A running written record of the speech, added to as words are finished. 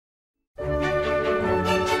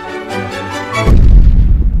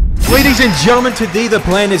Ladies and gentlemen, today the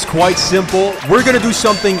plan is quite simple. We're gonna do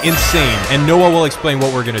something insane, and Noah will explain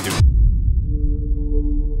what we're gonna do.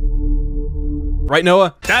 Right,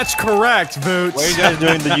 Noah? That's correct, Vootz. Why are you guys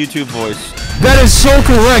doing the YouTube voice? That is so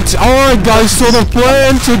correct. Alright guys, so the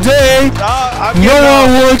plan today, Noah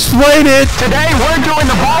will explain it. Today we're doing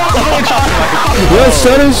the baller glitch on. Yes,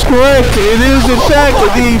 that is correct. It is in fact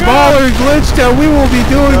the baller glitch that we will be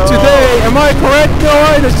doing today. Am I correct,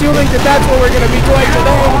 Noah? Assuming that that's what we're going to be doing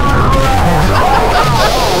today.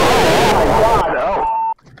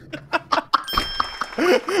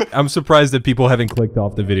 I'm surprised that people haven't clicked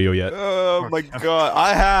off the video yet. Oh my god,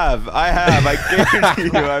 I have, I guarantee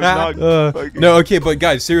you, I'm not No, okay, but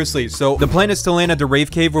guys, seriously, so the plan is to land at the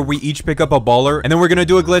Rave Cave where we each pick up a baller, and then we're gonna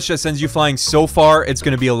do a glitch that sends you flying so far, it's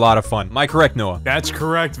gonna be a lot of fun. Am I correct, Noah? That's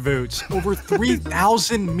correct, Vootz. Over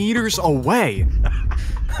 3,000 meters away.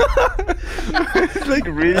 It's like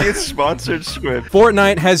reading a sponsored script.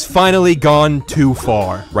 Fortnite has finally gone too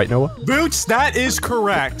far. Right, Noah? Vootz, that is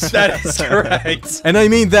correct. That is correct. And I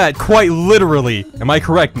mean that quite literally. Am I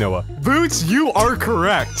correct, Noah? Vootz, you are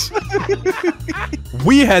correct.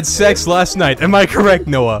 We had sex last night. Am I correct,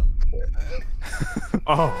 Noah?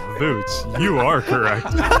 Oh, Vootz, you are correct.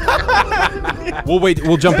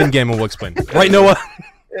 We'll jump in game and we'll explain. Right, Noah?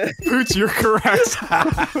 Vootz, you're correct.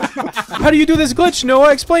 How do you do this glitch,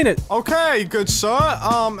 Noah? Explain it. Okay, good sir.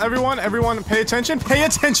 Everyone pay attention. Pay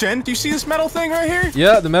attention. Do you see this metal thing right here?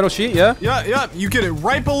 Yeah, the metal sheet, yeah? Yeah, you get it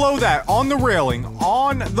right below that, on the railing.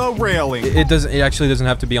 On the railing. It actually doesn't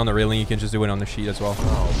have to be on the railing, you can just do it on the sheet as well.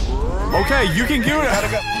 Okay, you can do it.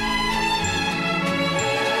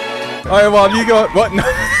 Alright, Bob, you go. What? No.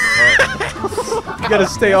 You gotta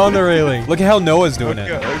stay on the railing. Look at how Noah's doing it.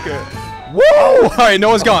 Okay. Whoa! Alright,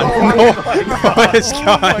 Noah's gone. Noah is gone.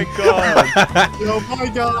 Oh my god. Oh my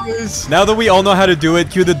guys. Now that we all know how to do it,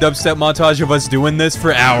 cue the dubstep montage of us doing this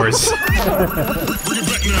for hours. Oh,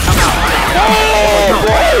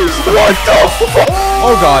 what the fuck?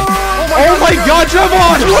 Oh god. Oh my god,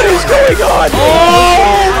 Javon! What is going on?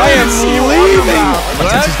 Oh! I am leaving!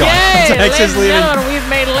 Texas is gone. Texas is leaving. We've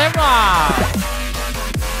made limo.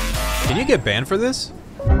 Can you get banned for this?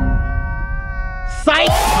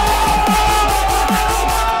 Psych!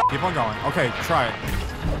 Keep on going. Okay, try it.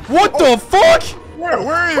 What the fuck? Where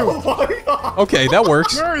are you? Oh my god. Okay, that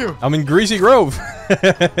works. Where are you? I'm in Greasy Grove.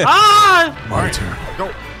 Ah! My turn.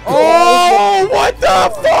 Go. Oh, what the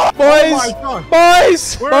fuck? Boys! Oh my god.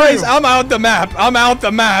 Boys! Where are Boys, you? I'm out the map. I'm out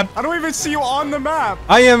the map. I don't even see you on the map.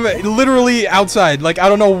 I am literally outside. Like, I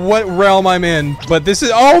don't know what realm I'm in, but this is...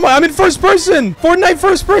 Oh my, I'm in first person. Fortnite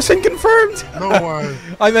first person confirmed. No way.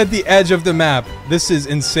 I'm at the edge of the map. This is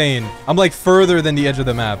insane. I'm like further than the edge of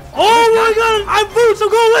the map. Oh my god! I'm Vootz. I'm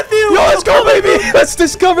going with you. Yo, let's go, baby. Let's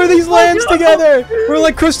discover these lands together. We're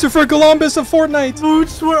like Christopher Columbus of Fortnite.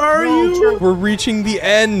 Vootz, where are you? We're reaching the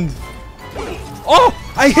end. Oh,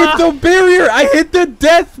 I hit the barrier. I hit the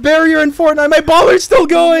death barrier in Fortnite. My baller's still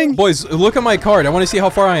going. Boys, look at my card. I want to see how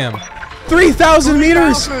far I am. 3,000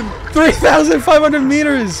 meters. 3,500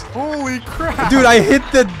 meters. Holy crap. Dude, I hit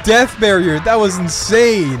the death barrier. That was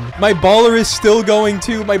insane. My baller is still going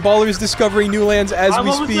too. My baller is discovering new lands as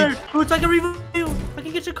we speak. Vootz, I can reveal you. I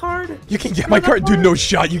can get your card. You can get my card. Dude, no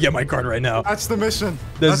shot. You get my card right now. That's the mission.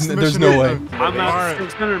 There's That's the no mission. way. I'm at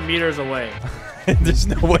 600 meters away. There's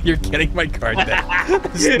no way you're getting my card then.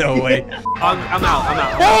 There's no way. I'm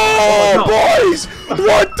out. Oh, boys!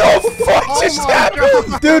 What the fuck just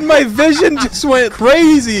happened? Dude, my vision just went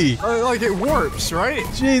crazy. Like it warps, right?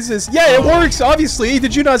 Jesus. Yeah, it works, obviously.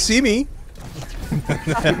 Did you not see me?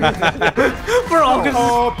 We're all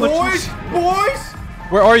gonna... Boys!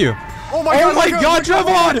 Where are you? Oh my god! Oh my god,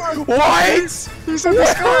 Trevon! What? He's in the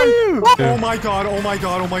sky! Oh my god!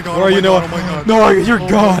 Where are you, Noah? Oh my god! No, you're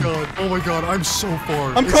gone. Oh my god! I'm so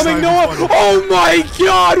far. I'm coming, Noah. Oh my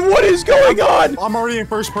god! What is going on? I'm already in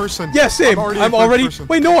first person. Yeah, same. I'm already.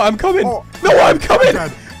 Wait, Noah, I'm coming. Oh. Noah, I'm coming.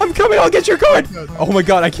 Okay. I'm coming. I'll get your card. Oh my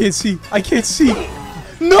god, I can't see.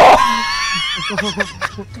 No!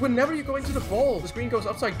 Whenever you go into the ball, the screen goes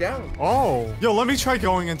upside down. Oh. Yo, let me try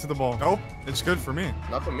going into the ball. Nope. It's good for me.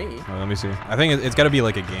 Not for me. Let me see. I think it's got to be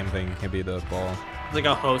like a game thing. It can't be the ball. It's like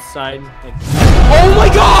a host side. Like... Oh my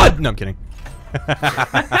god! No, I'm kidding. Bro,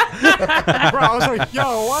 I was like,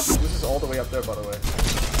 yo, what? This is all the way up there, by the way.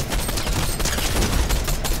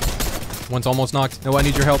 One's almost knocked. Noah, I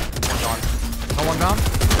need your help. One down.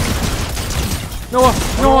 Noah,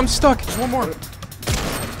 no, I'm stuck. One more.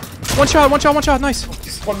 One shot, nice.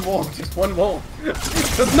 Just one more.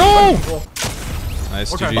 No!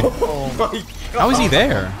 Nice, Okay. GG. Oh my god. How is he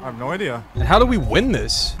there? I have no idea. And how do we win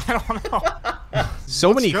this? I don't know.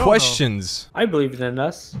 So many go, though. questions. I believed in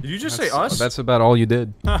us. Did you just say us? That's about all you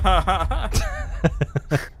did.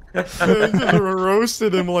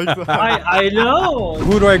 Roasted him like that. I know.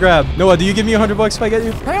 Who do I grab? Noah, do you give me $100 if I get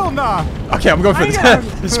you? Hell nah. Okay, I'm going for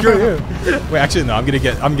this. Screw you. Wait, actually, no. I'm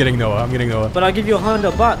getting Noah. I'm getting Noah. But I'll give you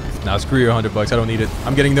 $100. Nah, screw your $100. I don't need it.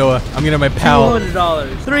 I'm getting Noah. I'm getting my pal.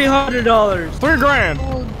 $200. $300. $3 grand.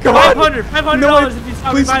 Come on. $500 if you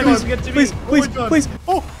stop Please, reviving please, to get to please, me. please, God. please.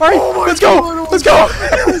 Oh, All right, oh my let's go. God. Let's go.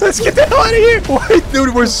 Let's get the hell out of here. Wait,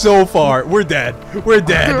 dude, we're so far. We're dead. We're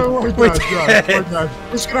dead. We're We're dead. dead. We're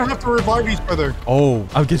just gonna have to revive each other. Oh,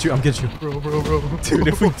 I'll get you. I'll get you. Bro. Dude,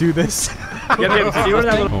 if we do this. Yeah, see where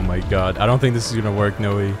that little Oh my God, I don't think this is gonna work,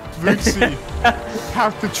 Noe. Vixie,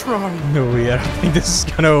 have to try. Noe, I don't think this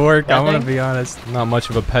is gonna work. I'm gonna Nothing? be honest. Not much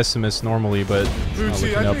of a pessimist normally, but it's not Vixie,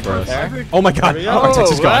 looking I up think for we're us. there. Oh my God, our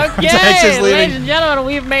text is gone. Our text is ladies leaving. and gentlemen,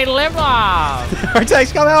 we've made lip off. Our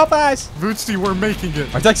text, come help us. Vixie, we're making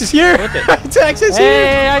it. Our text is here. Our text is here.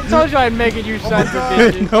 Hey, I told you I'd make it, you sons of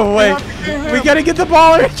bitches. No way. We gotta get the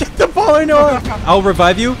baller. Get the baller, Noah. I'll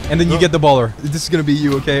revive you, and then you get the baller. This is gonna be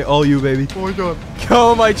you, okay? All you, baby. Oh my God.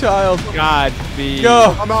 Go, my child. God be.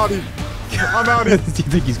 Go. I'm outie. I'm outie. Do you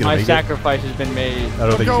think he's gonna My make sacrifice has been made. it? I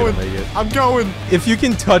don't think he's going. gonna make it. I'm going. If you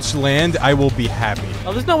can touch land, I will be happy.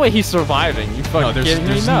 Oh, there's no way he's surviving. You fucking there's- kidding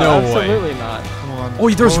me? there's No, no way. absolutely not. Come on. Oh,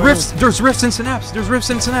 there's Oh, rifts. There's rifts and synapse. There's rifts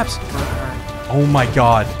and synapse. Oh my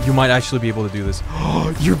God, you might actually be able to do this.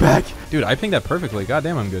 Oh, you're back, dude. I pinged that perfectly. God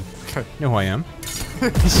damn, I'm good. Okay. You know who I am.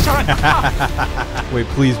 Shut up. Wait,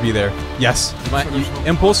 please be there. Yes.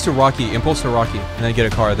 Impulse to Rocky, and then get a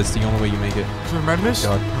car. That's the only way you make it. Is there madness?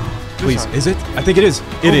 God. Please, time. is it? I think it is.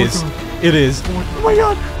 It my is. God. It is. Oh my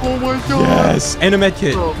God. Oh my God. Yes, and a med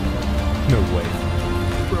kit. Bro, No way.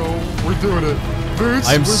 we're doing it. Vix,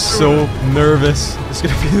 I'm we're so doing it. nervous. It's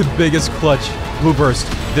gonna be the biggest clutch. Blue burst.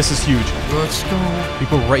 This is huge. Let's go.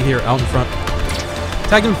 People right here, out in front.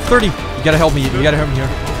 Tag him 30. You gotta help me. You gotta help me here.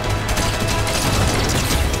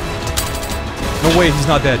 No way he's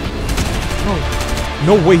not dead.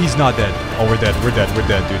 No way he's not dead. Oh, we're dead. We're dead. We're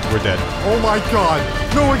dead, dude. We're dead. Oh my God.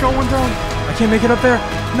 No, I got one down. I can't make it up there.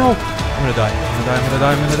 No. I'm gonna die. I'm gonna die. I'm gonna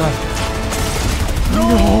die. I'm gonna die.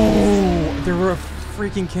 No. They were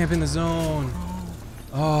freaking camping the zone.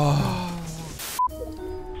 Oh.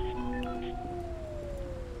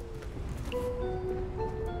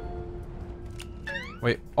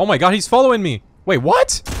 Wait. Oh my God, he's following me. Wait,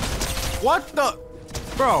 what? What the?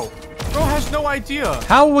 Bro has no idea.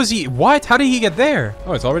 How was he? What? How did he get there?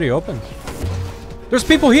 Oh, it's already open. There's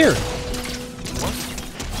people here.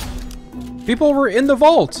 People were in the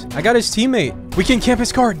vault. I got his teammate. We can camp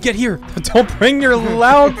his car. Get here. Don't bring your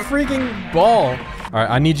loud freaking ball. All right,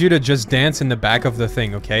 I need you to just dance in the back of the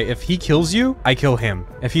thing, okay? If he kills you, I kill him.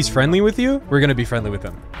 If he's friendly with you, we're gonna be friendly with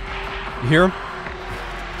him. You hear him?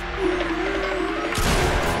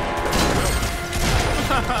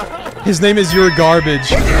 His name is Your Garbage.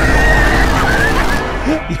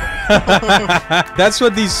 That's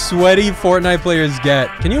what these sweaty Fortnite players get.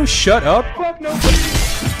 Can you shut up? Look at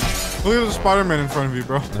the Spider-Man in front of you,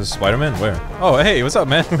 bro. This is Spider-Man? Where? Oh, hey, what's up,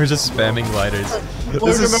 man? We're just spamming lighters. This Look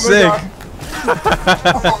is at sick.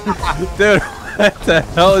 the Dude, what the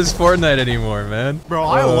hell is Fortnite anymore, man? Bro,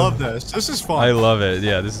 I love this. This is fun. I love it.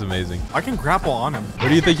 Yeah, this is amazing. I can grapple on him. What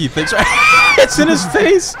do you think he thinks? It's in his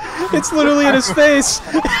face. It's literally in his face.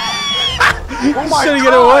 Oh my Trying to God.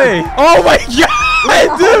 get away. Oh my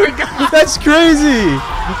God, dude. That's crazy.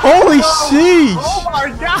 Holy sheesh. Oh my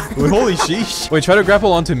God. Wait, holy sheesh. Wait, try to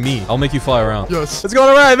grapple onto me. I'll make you fly around. Yes. Let's go on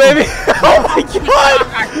a ride, baby. Oh my God.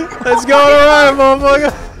 Let's go on a ride,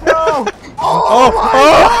 motherfucker. No. Oh.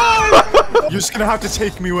 You're just gonna have to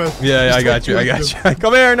take me with. Yeah, Just I got take you. me I got with you.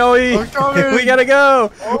 Come here, Noe. I'm coming. We gotta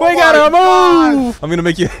go. Oh We gotta my move. I'm gonna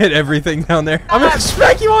make you hit everything down there. I'm gonna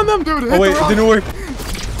smack you on them. Dude, hit oh wait, the it rock. didn't work.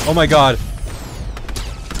 Oh my God.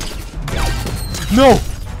 No.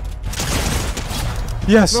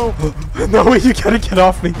 Yes. No. No, you gotta get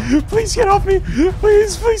off me. Please get off me.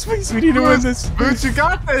 Please, please, please. We need to win this. Boots, you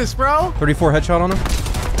got this, bro. 34 headshot on him.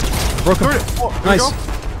 Broke him. 30. Oh, there you Nice. go.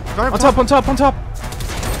 On top, on top, on top.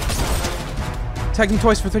 Tagged him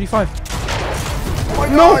twice for 35. Oh my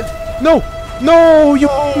No! God. No! No! You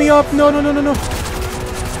f***ed me up! No, no, no, no, no!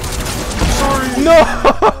 Sorry. No!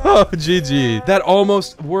 GG. That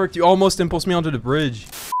almost worked. You almost impulsed me onto the bridge.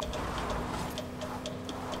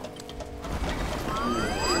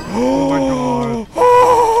 Oh my God.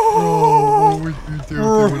 Bro, what would you do if they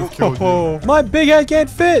would have killed you? My big head can't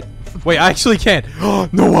fit! Wait, I actually can't.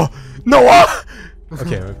 Noah! Noah!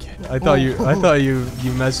 Okay, okay. I thought you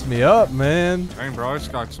messed me up, man. Dang, bro, I just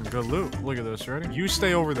got some good loot. Look at this, ready? You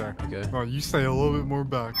stay over there. Okay. Bro, you stay a little bit more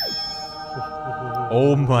back.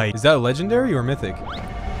 Oh my. Is that legendary or mythic?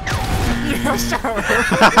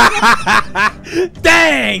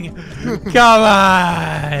 Dang! Come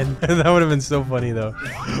on! That would have been so funny though.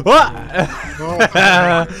 What?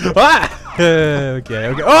 What? Okay,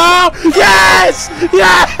 okay. Oh! Yes!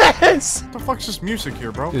 Yes! What the fuck's this music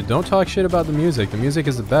here, bro? Dude, don't talk shit about the music. The music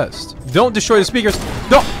is the best. Don't destroy the speakers.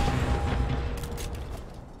 Don't!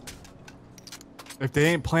 If they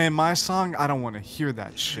ain't playing my song, I don't want to hear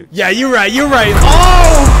that shit. Yeah, you're right. You're right.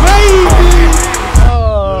 Oh, baby!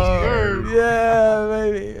 Oh, yeah,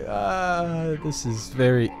 baby. This is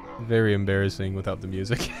very, very embarrassing without the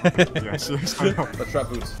music. Yes, I know. Let's trap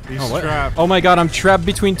Vootz. He's Oh, what? trapped. Oh my god, I'm trapped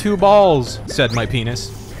between two balls, said my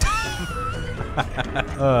penis.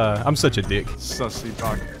 I'm such a dick. Sussy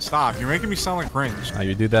dog. Stop, you're making me sound like cringe.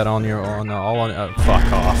 You do that on your own, all on, fuck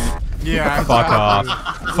off. Yeah. Fuck off.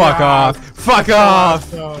 Fuck off. Fuck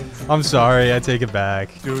off. I'm sorry, I take it back.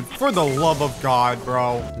 Dude, for the love of God,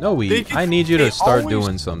 bro. No, They I need you to they start always-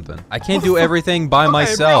 doing something. I can't do everything by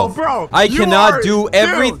myself. Bro, I you cannot are- do dude,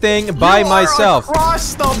 everything by you are myself.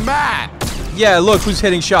 Across the map. Yeah, look who's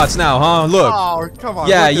hitting shots now, huh? Look. Oh, come on.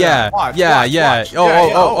 Yeah, look at yeah, that. Watch, yeah, watch, yeah. watch. Oh, Yeah, oh,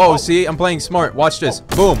 yeah, oh, oh, see? I'm playing smart. Watch this.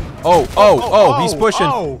 Boom. Oh, he's pushing.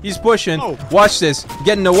 oh, He's pushing. oh. Watch this.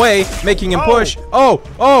 Getting away, making him Oh. push. Oh,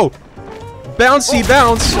 oh. Bouncy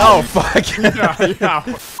bounce. Oh, fuck. Yeah,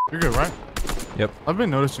 yeah. You're good, right? Yep. I've been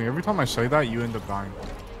noticing every time I say that, you end up dying.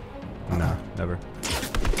 Nah, never.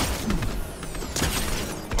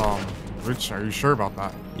 Rich, are you sure about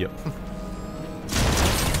that? Yep.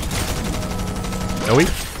 No we?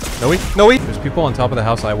 No we? No we? There's people on top of the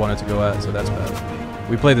house I wanted to go at, so that's bad.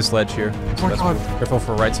 We play the sledge here. So my that's God. Careful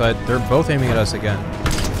for right side. They're both aiming at us again.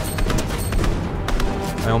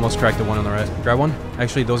 I almost cracked the one on the right. Grab one.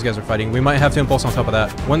 Actually, those guys are fighting. We might have to impulse on top of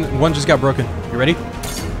that. One just got broken. You ready?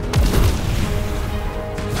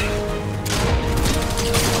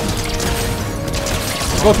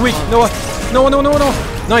 Both weak. Noah. Noah, no, no, no.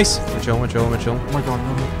 Nice. We're chilling, we're chilling, we're chilling. Oh my God,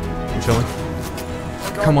 no, no. We're chilling.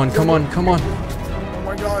 Come on, come on, come on. Oh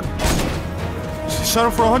my God. Shot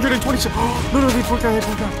him for 126. No, no, they broke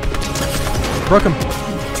out, Broke him.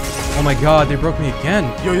 Oh my god, they broke me again.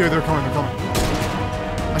 Yo, yo, they're coming, they're coming.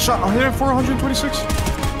 I hit him for 126.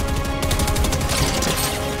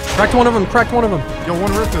 Cracked one of them, cracked one of them. Yo,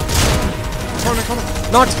 one ripped it. Coming,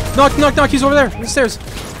 coming. Knocked, knock, knock, knock. He's over there, on the stairs.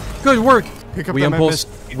 Good work. Pick up We that impulse,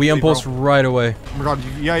 med we mist, impulse bro. right away. Oh my God,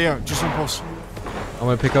 yeah, yeah, just impulse. I'm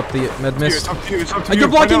gonna pick up the med Dude, mist. it's up to you, it's up to you. You're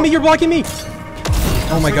blocking Find me, out. you're blocking me.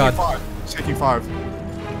 Oh my god. He's taking 5.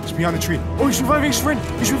 He's behind the tree. Oh, he's reviving, sprint.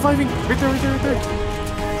 He's reviving. Right there, right there, right there.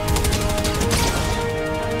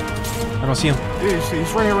 I don't see him. Yeah,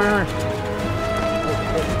 he's right here, right here.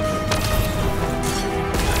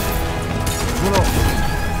 No, no.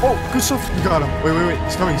 Oh, good stuff. You got him. Wait, wait, wait.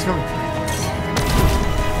 He's coming, he's coming.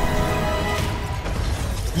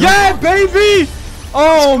 Yeah, baby!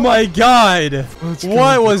 Oh my god. Let's go.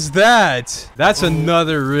 What was that? That's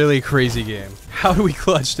another really crazy game. How do we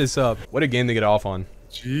clutch this up? What a game to get off on.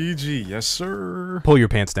 GG, yes sir. Pull your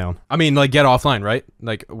pants down. I mean, like, get offline, right?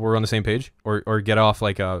 Like, we're on the same page? Or get off,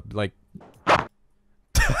 like, What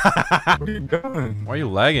are you doing? Why are you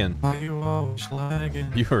lagging? Why are you always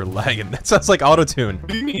lagging? You are lagging. That sounds like auto-tune. What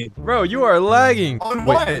do you mean? Bro, you are lagging. On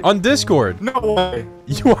Wait, what? on Discord. No way.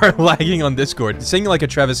 You are lagging on Discord. Sing like a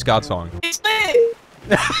Travis Scott song.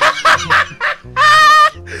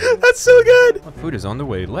 That's so good. Food is on the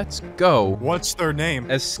way. Let's go. What's their name?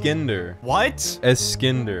 Eskinder. What?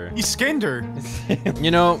 Eskinder. He's Skinder.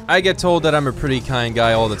 You know, I get told that I'm a pretty kind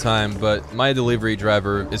guy all the time, but my delivery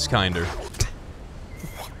driver is kinder.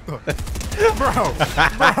 Bro.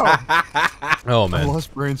 Oh, I man.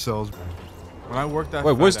 lost brain cells. When I worked at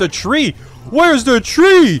Wait, where's the FedEx- tree? Where's the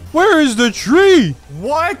tree? Where is the tree?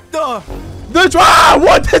 What the? That's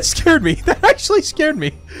what? That scared me. That actually scared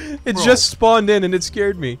me. It Bro. just spawned in and it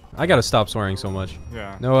scared me. I gotta stop swearing so much.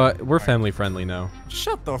 Yeah. No, we're family friendly now.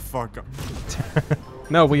 Shut the fuck up.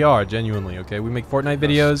 No, we are, genuinely, okay? We make Fortnite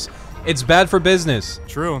videos. It's bad for business.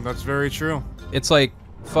 True, that's very true. It's like,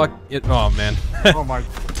 fuck it. Oh, man. Oh my.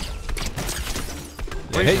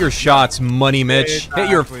 Yeah, hit your shots, Money Mitch. Hit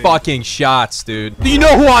your Exactly. fucking shots, dude. Do you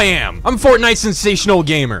know who I am? I'm Fortnite sensational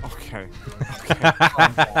gamer. Okay.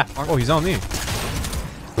 Oh, he's on me.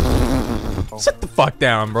 Sit the fuck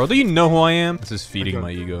down, bro. Do you know who I am? This is feeding Okay.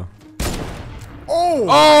 my ego. Oh!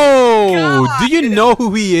 Oh! Do you know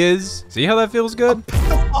who he is? See how that feels good?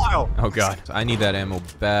 Pedophile! Oh, God. I need that ammo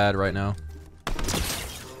bad right now.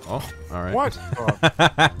 Oh, alright. What?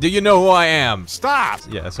 Do you know who I am? Stop!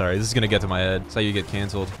 Yeah, sorry. This is gonna get to my head. That's how you get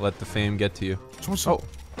canceled. Let the fame get to you. Oh.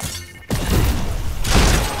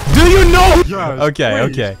 Do you no! Yes, Okay,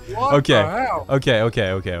 please. okay, What okay, the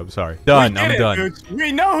hell? okay. I'm sorry. Done. We I'm get it, done. Vootz.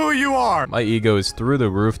 We know who you are. My ego is through the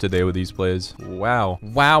roof today with these plays. Wow.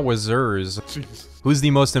 Wowzers. Jesus. Who's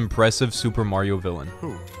the most impressive Super Mario villain?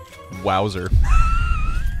 Who? Wowzer.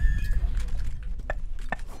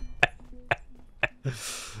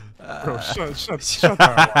 Bro, shut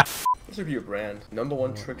that. This would be your brand.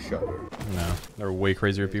 #1 trick shot. No, there are way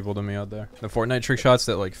crazier people than me out there. The Fortnite trick shots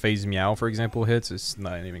that like phase meow, for example, hits is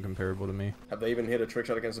not even comparable to me. Have they even hit a trick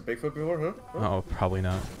shot against a Bigfoot before, huh? Oh, probably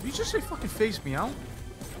not. Did you just say fucking face me out?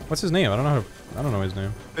 What's his name? I don't know. I don't know his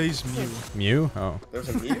name. Face Mew. Mew? Oh. There's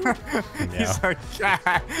a Mew? He's like,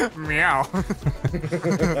 meow.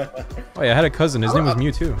 Oh yeah, I had a cousin. His name was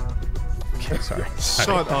Mew too. Okay, sorry.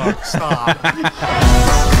 Shut up. Stop.